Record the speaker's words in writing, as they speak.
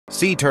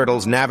Sea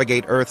turtles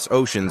navigate Earth's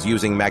oceans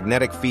using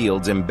magnetic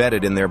fields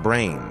embedded in their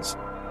brains.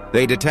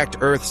 They detect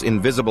Earth's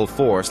invisible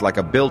force like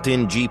a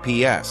built-in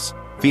GPS,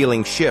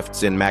 feeling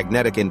shifts in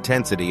magnetic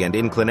intensity and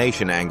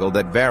inclination angle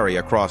that vary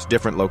across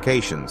different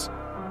locations.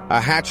 A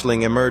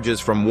hatchling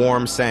emerges from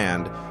warm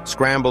sand,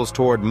 scrambles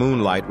toward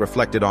moonlight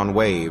reflected on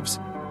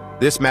waves.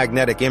 This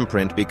magnetic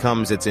imprint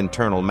becomes its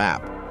internal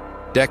map.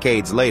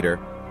 Decades later,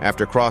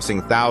 after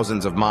crossing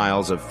thousands of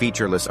miles of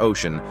featureless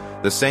ocean,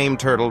 the same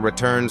turtle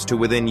returns to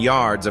within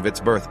yards of its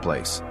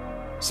birthplace.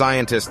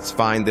 Scientists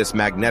find this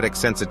magnetic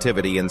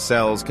sensitivity in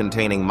cells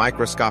containing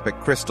microscopic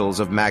crystals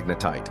of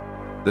magnetite,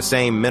 the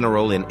same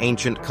mineral in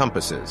ancient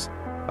compasses,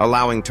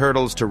 allowing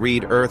turtles to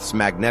read Earth's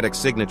magnetic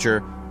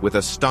signature with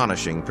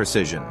astonishing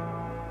precision.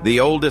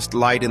 The oldest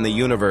light in the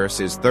universe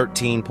is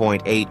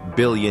 13.8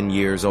 billion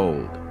years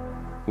old.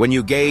 When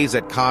you gaze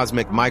at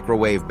cosmic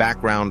microwave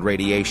background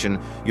radiation,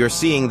 you're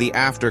seeing the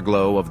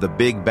afterglow of the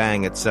Big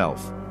Bang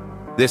itself.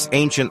 This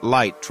ancient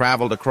light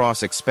traveled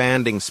across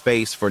expanding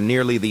space for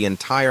nearly the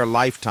entire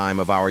lifetime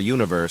of our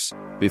universe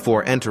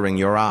before entering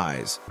your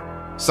eyes.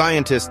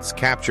 Scientists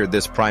captured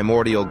this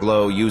primordial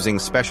glow using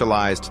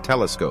specialized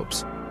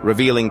telescopes,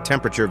 revealing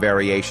temperature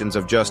variations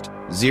of just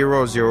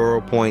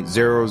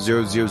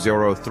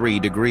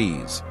 0.00003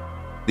 degrees.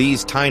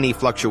 These tiny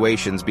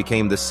fluctuations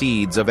became the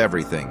seeds of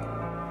everything: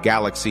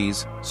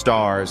 galaxies,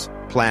 stars,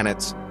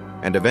 planets,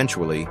 and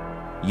eventually,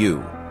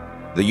 you.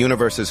 The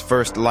universe's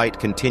first light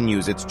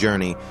continues its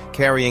journey,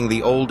 carrying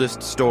the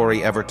oldest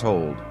story ever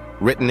told,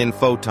 written in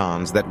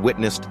photons that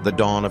witnessed the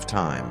dawn of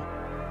time.